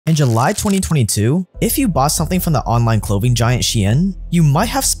In July 2022, if you bought something from the online clothing giant Shein, you might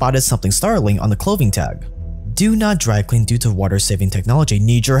have spotted something startling on the clothing tag. Do not dry clean due to water-saving technology.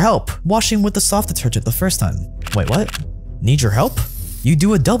 Need your help. Washing with the soft detergent the first time. Wait, what? Need your help? You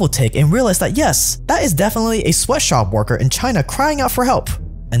do a double take and realize that yes, that is definitely a sweatshop worker in China crying out for help.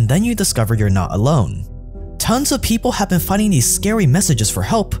 And then you discover you're not alone. Tons of people have been finding these scary messages for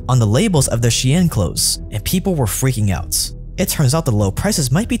help on the labels of their Shein clothes, and people were freaking out. It turns out the low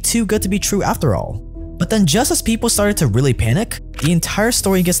prices might be too good to be true after all. But then just as people started to really panic, the entire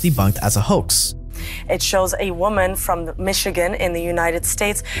story gets debunked as a hoax. It shows a woman from Michigan in the United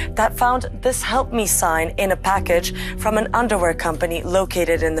States that found this Help Me sign in a package from an underwear company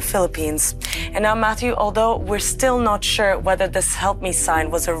located in the Philippines. And now, Matthew, although we're still not sure whether this Help Me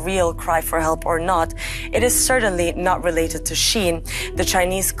sign was a real cry for help or not, it is certainly not related to Shein, the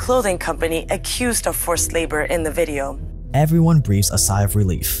Chinese clothing company accused of forced labor in the video. Everyone breathes a sigh of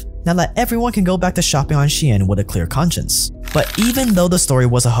relief. Now that everyone can go back to shopping on Shein with a clear conscience. But even though the story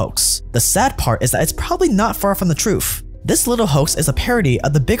was a hoax, the sad part is that it's probably not far from the truth. This little hoax is a parody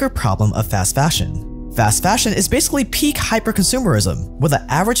of the bigger problem of fast fashion. Fast fashion is basically peak hyper-consumerism, where the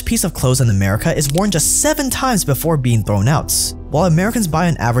average piece of clothes in America is worn just 7 times before being thrown out, while Americans buy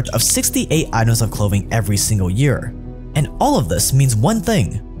an average of 68 items of clothing every single year. And all of this means one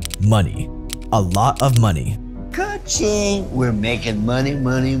thing: money. A lot of money. Ka-ching! We're making money,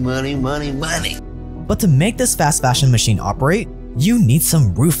 money, money, money, money. But to make this fast fashion machine operate, you need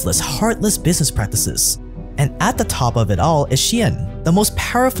some ruthless, heartless business practices. And at the top of it all is Shein, the most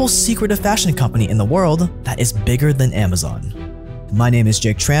powerful secretive fashion company in the world that is bigger than Amazon. My name is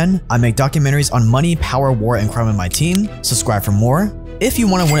Jake Tran. I make documentaries on money, power, war, and crime in my team. Subscribe for more. If you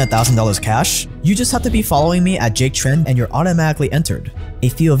want to win $1,000 cash, you just have to be following me at Jake Tran and you're automatically entered. A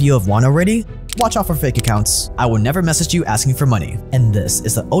few of you have won already. Watch out for fake accounts. I will never message you asking for money. And this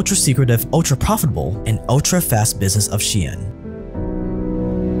is the ultra secretive, ultra profitable, and ultra fast business of Shein.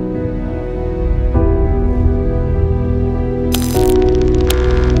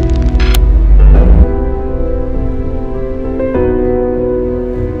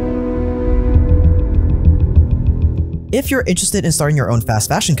 If you're interested in starting your own fast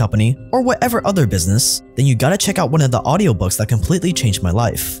fashion company or whatever other business, then you gotta check out one of the audiobooks that completely changed my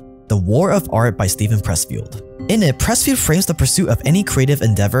life. The War of Art by Steven Pressfield. In it, Pressfield frames the pursuit of any creative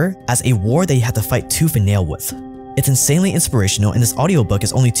endeavor as a war that you have to fight tooth and nail with. It's insanely inspirational and this audiobook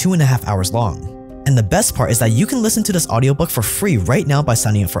is only 2.5 hours long. And the best part is that you can listen to this audiobook for free right now by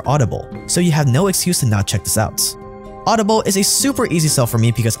signing up for Audible, so you have no excuse to not check this out. Audible is a super easy sell for me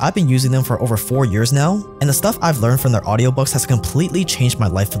because I've been using them for over 4 years now, and the stuff I've learned from their audiobooks has completely changed my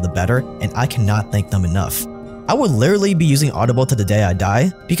life for the better, and I cannot thank them enough. I would literally be using Audible to the day I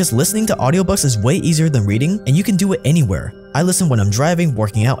die because listening to audiobooks is way easier than reading and you can do it anywhere. I listen when I'm driving,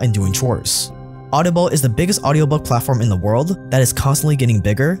 working out, and doing chores. Audible is the biggest audiobook platform in the world that is constantly getting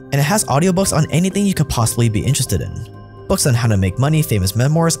bigger, and it has audiobooks on anything you could possibly be interested in. Books on how to make money, famous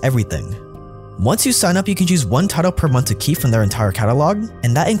memoirs, everything. Once you sign up, you can choose one title per month to keep from their entire catalog,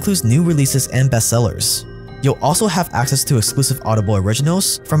 and that includes new releases and bestsellers. You'll also have access to exclusive Audible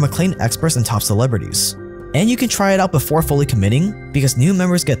originals from acclaimed experts and top celebrities. And you can try it out before fully committing because new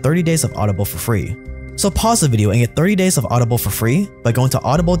members get 30 days of Audible for free. So pause the video and get 30 days of Audible for free by going to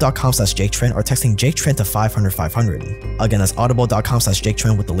audible.com/JakeTran or texting JakeTran to 500-500. Again, that's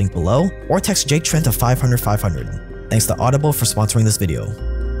audible.com/JakeTran with the link below, or text JakeTran to 500-500. Thanks to Audible for sponsoring this video.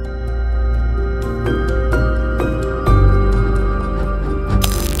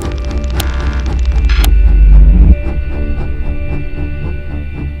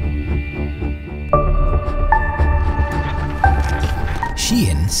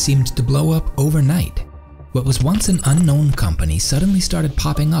 Shein seemed to blow up overnight. What was once an unknown company suddenly started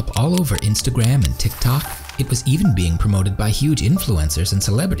popping up all over Instagram and TikTok. It was even being promoted by huge influencers and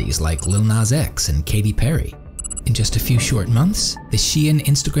celebrities like Lil Nas X and Katy Perry. In just a few short months, the Shein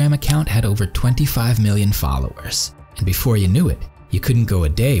Instagram account had over 25 million followers. And before you knew it, you couldn't go a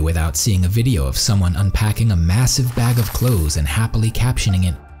day without seeing a video of someone unpacking a massive bag of clothes and happily captioning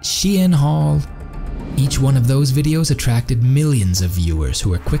it, "Shein haul." Each one of those videos attracted millions of viewers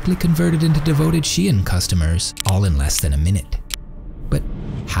who were quickly converted into devoted Shein customers, all in less than a minute. But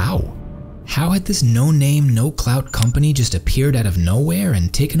how? How had this no-name, no-clout company just appeared out of nowhere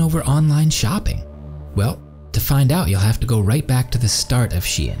and taken over online shopping? Well, to find out, you'll have to go right back to the start of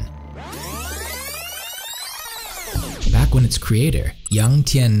Shein. Back when its creator, Yang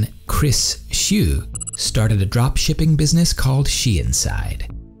Tian Chris Xu, started a drop-shipping business called Sheinside.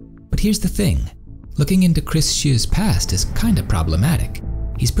 But here's the thing. Looking into Chris Xu's past is kinda problematic.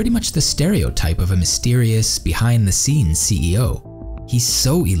 He's pretty much the stereotype of a mysterious, behind-the-scenes CEO. He's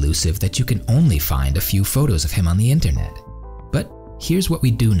so elusive that you can only find a few photos of him on the internet. But here's what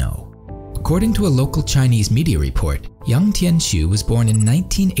we do know. According to a local Chinese media report, Yang Tianxu was born in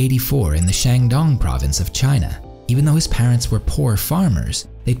 1984 in the Shandong province of China. Even though his parents were poor farmers,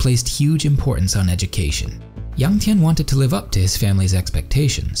 they placed huge importance on education. Yang Tian wanted to live up to his family's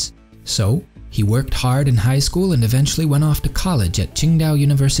expectations. So, he worked hard in high school and eventually went off to college at Qingdao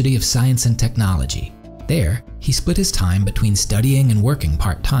University of Science and Technology. There, he split his time between studying and working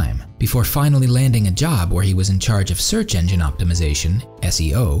part-time, before finally landing a job where he was in charge of search engine optimization,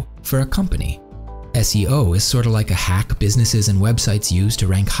 SEO, for a company. SEO is sort of like a hack businesses and websites use to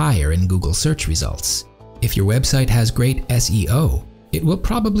rank higher in Google search results. If your website has great SEO, it will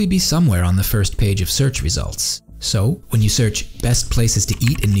probably be somewhere on the first page of search results. So, when you search best places to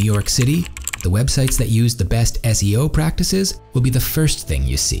eat in New York City, the websites that use the best SEO practices will be the first thing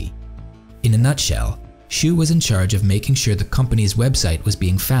you see. In a nutshell, Xu was in charge of making sure the company's website was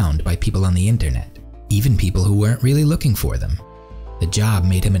being found by people on the internet, even people who weren't really looking for them. The job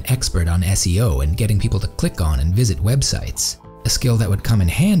made him an expert on SEO and getting people to click on and visit websites, a skill that would come in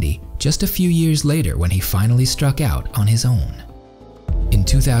handy just a few years later when he finally struck out on his own. In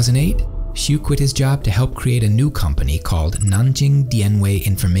 2008, Xu quit his job to help create a new company called Nanjing Dianwei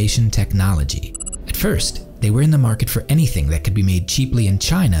Information Technology. At first, they were in the market for anything that could be made cheaply in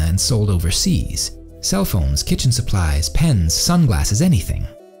China and sold overseas. Cell phones, kitchen supplies, pens, sunglasses, anything.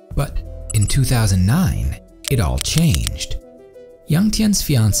 But in 2009, it all changed. Yang Tian's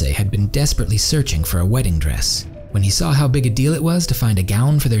fiancé had been desperately searching for a wedding dress. When he saw how big a deal it was to find a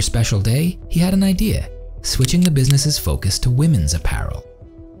gown for their special day, he had an idea, switching the business's focus to women's apparel.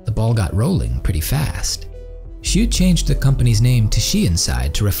 The ball got rolling pretty fast. Xu changed the company's name to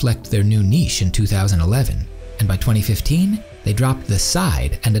Xianside to reflect their new niche in 2011, and by 2015, they dropped the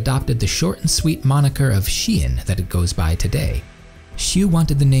side and adopted the short and sweet moniker of Xian that it goes by today. Xu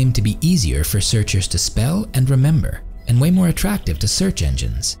wanted the name to be easier for searchers to spell and remember, and way more attractive to search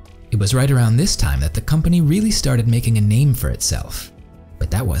engines. It was right around this time that the company really started making a name for itself. But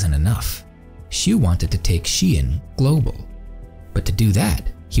that wasn't enough. Xu wanted to take Xian global. But to do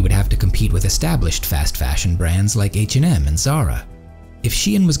that, he would have to compete with established fast fashion brands like H&M and Zara. If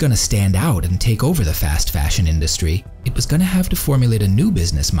Xian was going to stand out and take over the fast fashion industry, it was going to have to formulate a new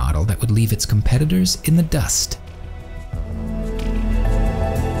business model that would leave its competitors in the dust.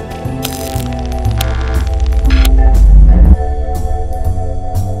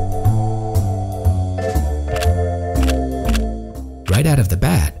 Right out of the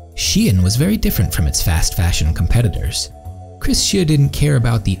bat, Xian was very different from its fast fashion competitors. Chris Xu didn't care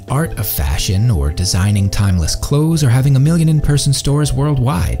about the art of fashion or designing timeless clothes or having 1 million in-person stores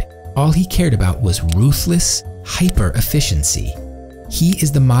worldwide. All he cared about was ruthless, hyper-efficiency. He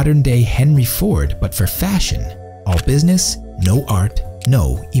is the modern-day Henry Ford, but for fashion. All business, no art,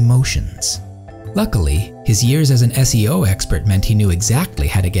 no emotions. Luckily, his years as an SEO expert meant he knew exactly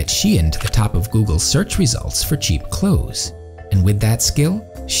how to get Xian to the top of Google's search results for cheap clothes. And with that skill,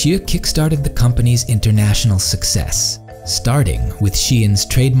 Xu kickstarted the company's international success, starting with Xian's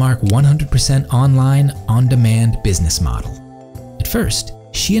trademark 100% online, on-demand business model. At first,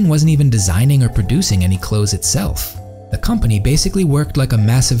 Xian wasn't even designing or producing any clothes itself. The company basically worked like a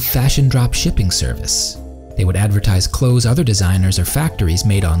massive fashion drop shipping service. They would advertise clothes other designers or factories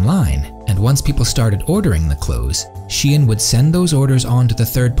made online, and once people started ordering the clothes, Xian would send those orders on to the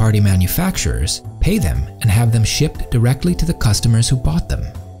third-party manufacturers, pay them, and have them shipped directly to the customers who bought them.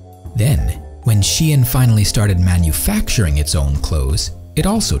 Then, when Xian finally started manufacturing its own clothes, it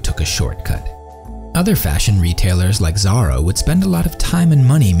also took a shortcut. Other fashion retailers like Zara would spend a lot of time and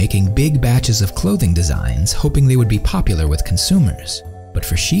money making big batches of clothing designs, hoping they would be popular with consumers. But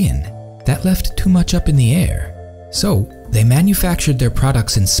for Xian, that left too much up in the air. So, they manufactured their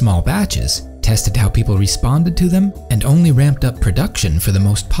products in small batches, tested how people responded to them, and only ramped up production for the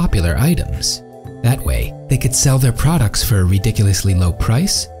most popular items. That way, they could sell their products for a ridiculously low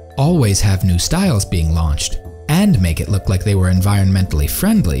price, always have new styles being launched, and make it look like they were environmentally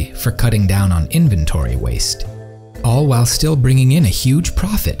friendly for cutting down on inventory waste. All while still bringing in a huge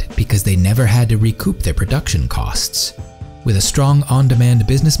profit because they never had to recoup their production costs. With a strong on-demand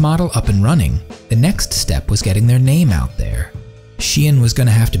business model up and running, the next step was getting their name out there. Xian was going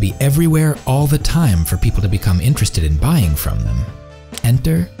to have to be everywhere all the time for people to become interested in buying from them.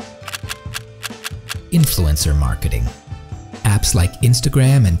 Enter influencer marketing. Apps like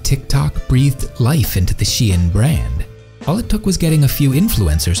Instagram and TikTok breathed life into the Xian brand. All it took was getting a few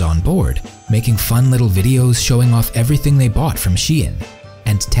influencers on board, making fun little videos showing off everything they bought from Xian,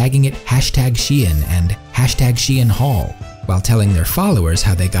 and tagging it #Xian and #Xianhaul, while telling their followers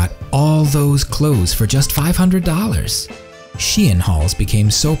how they got all those clothes for just $500. Shein hauls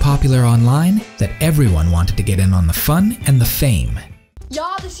became so popular online that everyone wanted to get in on the fun and the fame.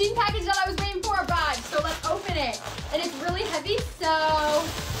 Y'all, the Shein package that I was waiting for arrived, so let's open it. And it's really heavy, so...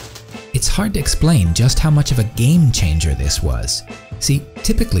 It's hard to explain just how much of a game changer this was. See,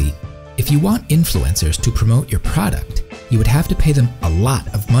 typically, if you want influencers to promote your product, you would have to pay them a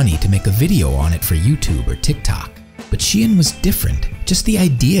lot of money to make a video on it for YouTube or TikTok. But Shein was different. Just the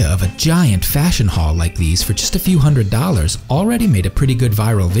idea of a giant fashion haul like these for just a few $100s already made a pretty good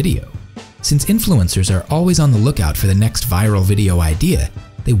viral video. Since influencers are always on the lookout for the next viral video idea,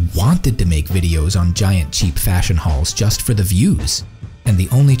 they wanted to make videos on giant cheap fashion hauls just for the views. And the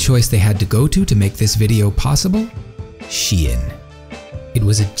only choice they had to go to make this video possible? Shein. It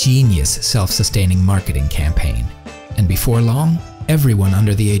was a genius self-sustaining marketing campaign. And before long, everyone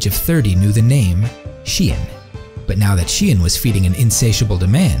under the age of 30 knew the name Shein. But now that Shein was feeding an insatiable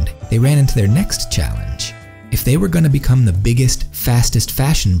demand, they ran into their next challenge. If they were going to become the biggest, fastest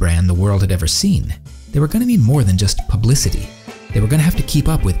fashion brand the world had ever seen, they were going to need more than just publicity. They were going to have to keep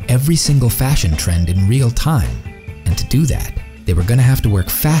up with every single fashion trend in real time. And to do that, they were going to have to work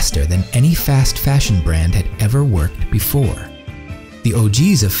faster than any fast fashion brand had ever worked before. The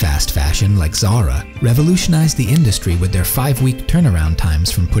OGs of fast fashion, like Zara, revolutionized the industry with their 5-week turnaround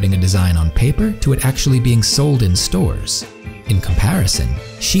times from putting a design on paper to it actually being sold in stores. In comparison,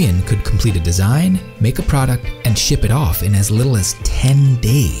 Shein could complete a design, make a product, and ship it off in as little as 10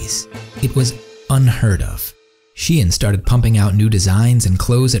 days. It was unheard of. Shein started pumping out new designs and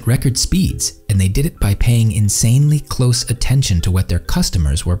clothes at record speeds, and they did it by paying insanely close attention to what their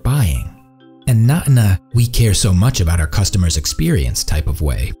customers were buying. And not in a "we care so much about our customers' experience" type of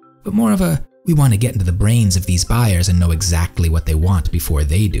way, but more of a "we want to get into the brains of these buyers and know exactly what they want before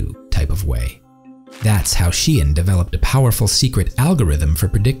they do" type of way. That's how Shein developed a powerful secret algorithm for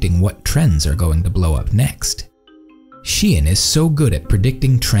predicting what trends are going to blow up next. Shein is so good at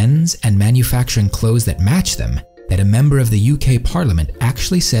predicting trends and manufacturing clothes that match them that a member of the UK Parliament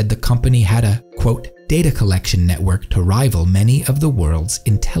actually said the company had a, quote, data collection network to rival many of the world's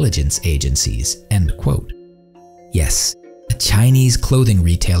intelligence agencies, end quote. Yes, a Chinese clothing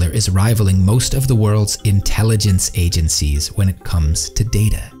retailer is rivaling most of the world's intelligence agencies when it comes to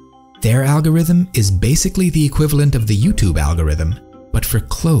data. Their algorithm is basically the equivalent of the YouTube algorithm, but for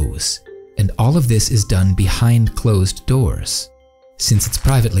clothes. And all of this is done behind closed doors. Since it's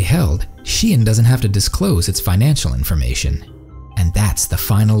privately held, Shein doesn't have to disclose its financial information. And that's the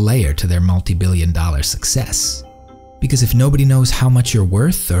final layer to their multi-billion-dollar success. Because if nobody knows how much you're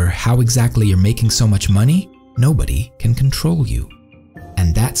worth or how exactly you're making so much money, nobody can control you.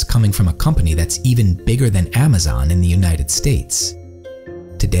 And that's coming from a company that's even bigger than Amazon in the United States.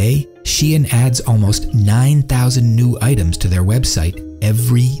 Today, Shein adds almost 9,000 new items to their website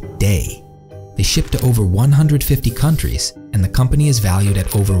every day. They ship to over 150 countries, and the company is valued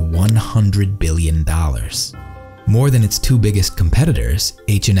at over $100 billion. More than its two biggest competitors,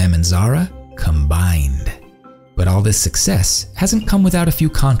 H&M and Zara, combined. But all this success hasn't come without a few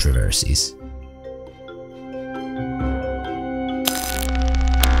controversies.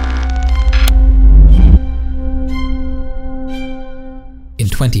 In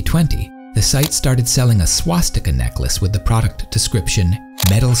 2020, the site started selling a swastika necklace with the product description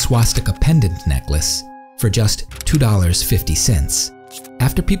 "Metal Swastika Pendant Necklace" for just $2.50.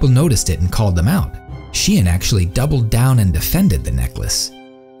 After people noticed it and called them out, Shein actually doubled down and defended the necklace.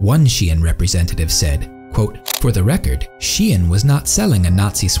 One Shein representative said, quote, "For the record, Shein was not selling a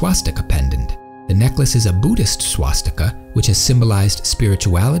Nazi swastika pendant. The necklace is a Buddhist swastika which has symbolized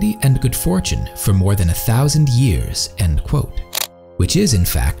spirituality and good fortune for more than 1,000 years," end quote. Which is, in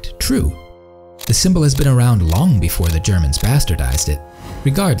fact, true. The symbol has been around long before the Germans bastardized it.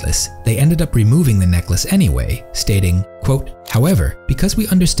 Regardless, they ended up removing the necklace anyway, stating, quote, "However, because we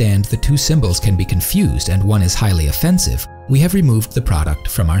understand the two symbols can be confused and one is highly offensive, we have removed the product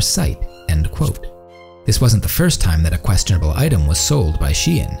from our site," end quote. This wasn't the first time that a questionable item was sold by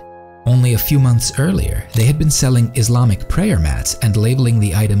Shein. Only a few months earlier, they had been selling Islamic prayer mats and labeling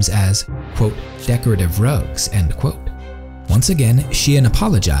the items as, quote, "decorative rugs," end quote. Once again, Shein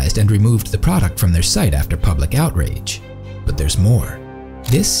apologized and removed the product from their site after public outrage. But there's more.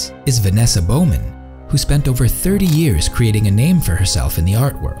 This is Vanessa Bowman, who spent over 30 years creating a name for herself in the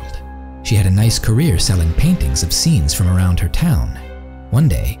art world. She had a nice career selling paintings of scenes from around her town. One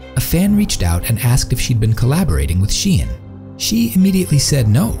day, a fan reached out and asked if she'd been collaborating with Shein. She immediately said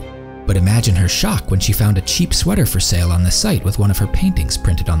no, but imagine her shock when she found a cheap sweater for sale on the site with one of her paintings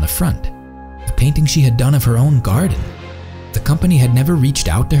printed on the front. A painting she had done of her own garden. The company had never reached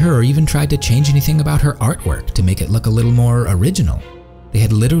out to her or even tried to change anything about her artwork to make it look a little more original. They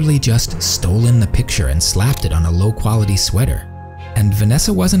had literally just stolen the picture and slapped it on a low-quality sweater. And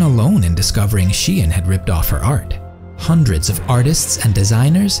Vanessa wasn't alone in discovering Shein had ripped off her art. Hundreds of artists and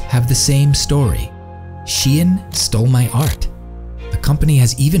designers have the same story. Shein stole my art. The company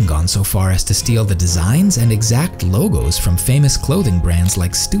has even gone so far as to steal the designs and exact logos from famous clothing brands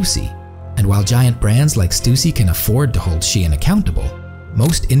like Stussy. And while giant brands like Stussy can afford to hold Shein accountable,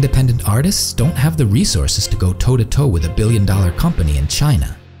 most independent artists don't have the resources to go toe-to-toe with a billion-dollar company in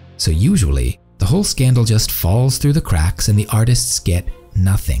China. So usually, the whole scandal just falls through the cracks and the artists get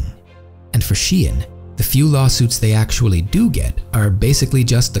nothing. And for Shein, the few lawsuits they actually do get are basically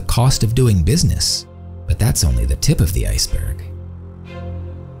just the cost of doing business. But that's only the tip of the iceberg.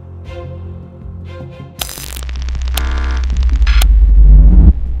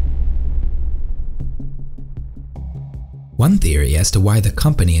 One theory as to why the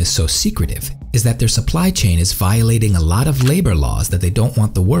company is so secretive is that their supply chain is violating a lot of labor laws that they don't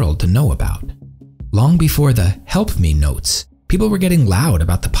want the world to know about. Long before the "Help Me" notes, people were getting loud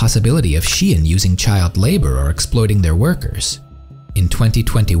about the possibility of Shein using child labor or exploiting their workers. In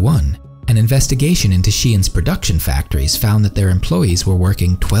 2021, an investigation into Shein's production factories found that their employees were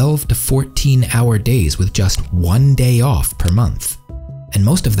working 12 to 14-hour days with just 1 day off per month. And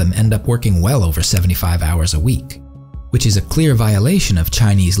most of them end up working well over 75 hours a week, which is a clear violation of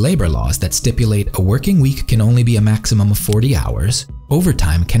Chinese labor laws that stipulate a working week can only be a maximum of 40 hours,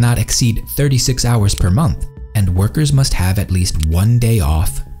 overtime cannot exceed 36 hours per month, and workers must have at least 1 day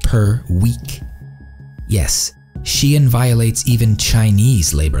off per week. Yes, Shein violates even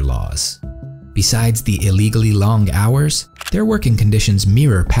Chinese labor laws. Besides the illegally long hours, their working conditions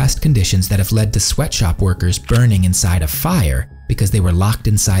mirror past conditions that have led to sweatshop workers burning inside a fire because they were locked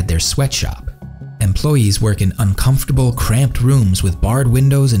inside their sweatshop. Employees work in uncomfortable, cramped rooms with barred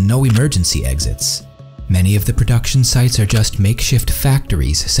windows and no emergency exits. Many of the production sites are just makeshift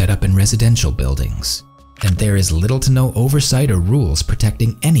factories set up in residential buildings, and there is little to no oversight or rules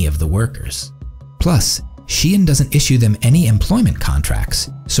protecting any of the workers. Plus, Shein doesn't issue them any employment contracts,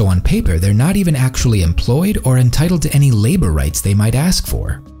 so on paper they're not even actually employed or entitled to any labor rights they might ask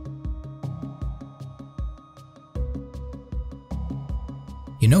for.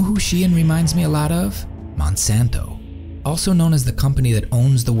 You know who Shein reminds me a lot of? Monsanto, also known as the company that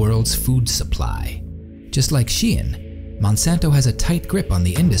owns the world's food supply. Just like Shein, Monsanto has a tight grip on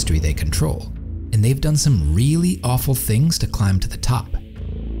the industry they control, and they've done some really awful things to climb to the top.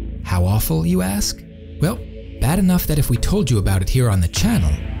 How awful, you ask? Well, bad enough that if we told you about it here on the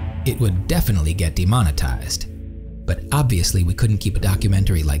channel, it would definitely get demonetized. But obviously we couldn't keep a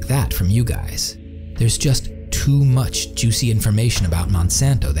documentary like that from you guys. There's just too much juicy information about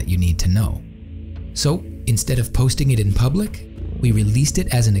Monsanto that you need to know. So instead of posting it in public, we released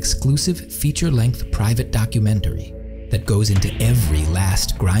it as an exclusive feature-length private documentary that goes into every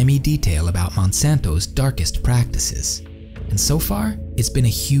last grimy detail about Monsanto's darkest practices. And so far, it's been a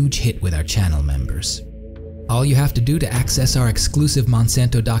huge hit with our channel members. All you have to do to access our exclusive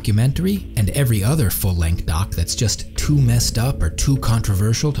Monsanto documentary and every other full-length doc that's just too messed up or too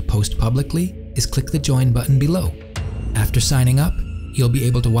controversial to post publicly is click the join button below. After signing up, you'll be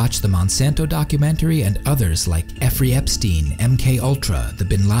able to watch the Monsanto documentary and others like Jeffrey Epstein, MK Ultra, the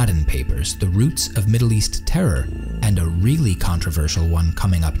Bin Laden Papers, The Roots of Middle East Terror, and a really controversial one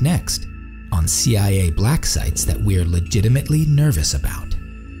coming up next on CIA black sites that we're legitimately nervous about.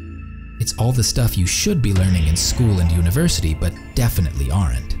 It's all the stuff you should be learning in school and university, but definitely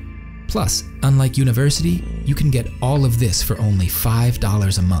aren't. Plus, unlike university, you can get all of this for only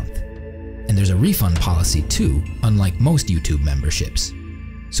 $5 a month. And there's a refund policy too, unlike most YouTube memberships.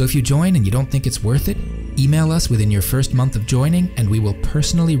 So if you join and you don't think it's worth it, email us within your first month of joining and we will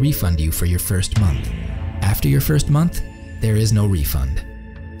personally refund you for your first month. After your first month, there is no refund.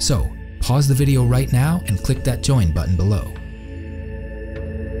 So, pause the video right now and click that join button below.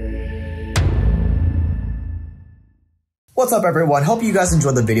 What's up everyone, hope you guys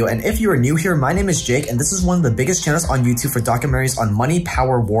enjoyed the video, and if you are new here, my name is Jake and this is one of the biggest channels on YouTube for documentaries on money,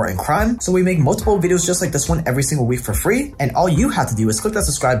 power, war, and crime. So we make multiple videos just like this one every single week for free, and all you have to do is click that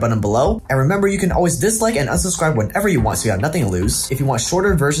subscribe button below. And remember, you can always dislike and unsubscribe whenever you want, so you have nothing to lose. If you want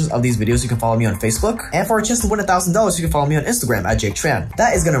shorter versions of these videos, you can follow me on Facebook, and for a chance to win $1,000, you can follow me on Instagram at Jake Tran.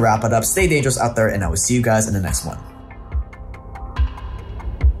 That is gonna wrap it up. Stay dangerous out there, and I will see you guys in the next one.